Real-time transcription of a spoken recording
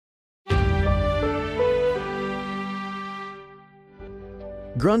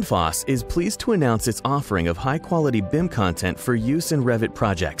Grundfos is pleased to announce its offering of high-quality BIM content for use in Revit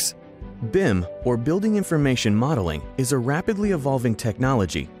projects. BIM, or Building Information Modeling, is a rapidly evolving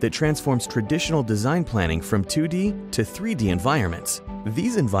technology that transforms traditional design planning from 2D to 3D environments.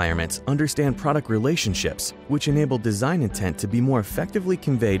 These environments understand product relationships, which enable design intent to be more effectively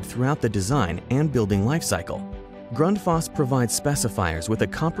conveyed throughout the design and building lifecycle. Grundfos provides specifiers with a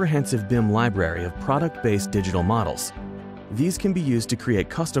comprehensive BIM library of product-based digital models. These can be used to create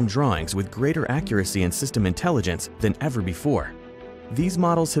custom drawings with greater accuracy and system intelligence than ever before. These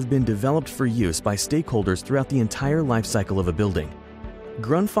models have been developed for use by stakeholders throughout the entire lifecycle of a building.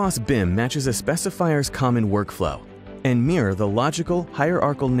 Grundfos BIM matches a specifier's common workflow and mirror the logical,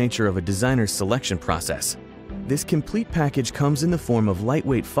 hierarchical nature of a designer's selection process. This complete package comes in the form of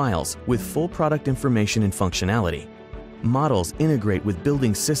lightweight files with full product information and functionality. Models integrate with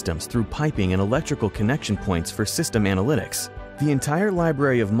building systems through piping and electrical connection points for system analytics. The entire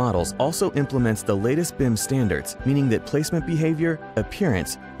library of models also implements the latest BIM standards, meaning that placement behavior,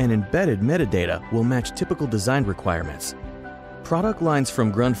 appearance, and embedded metadata will match typical design requirements. Product lines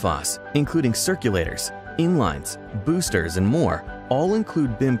from Grundfos, including circulators, inlines, boosters, and more, all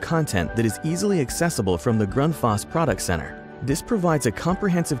include BIM content that is easily accessible from the Grundfos Product Center. This provides a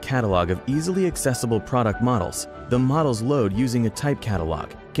comprehensive catalog of easily accessible product models. The models load using a type catalog,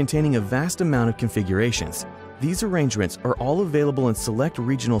 containing a vast amount of configurations. These arrangements are all available in select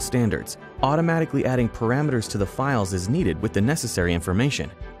regional standards, automatically adding parameters to the files as needed with the necessary information.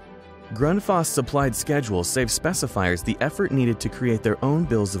 Grundfos supplied schedules save specifiers the effort needed to create their own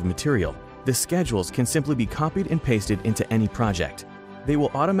bills of material. The schedules can simply be copied and pasted into any project. They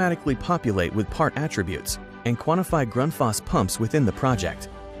will automatically populate with part attributes and quantify Grundfos pumps within the project.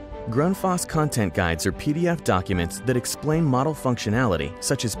 Grundfos content guides are PDF documents that explain model functionality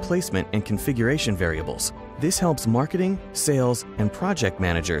such as placement and configuration variables. This helps marketing, sales, and project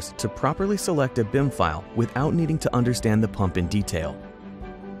managers to properly select a BIM file without needing to understand the pump in detail.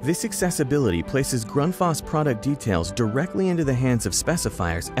 This accessibility places Grundfos product details directly into the hands of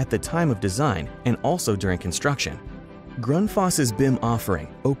specifiers at the time of design and also during construction. Grundfos's BIM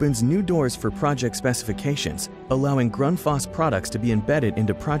offering opens new doors for project specifications, allowing Grundfos products to be embedded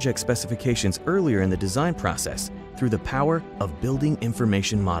into project specifications earlier in the design process through the power of building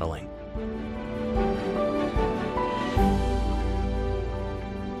information modeling.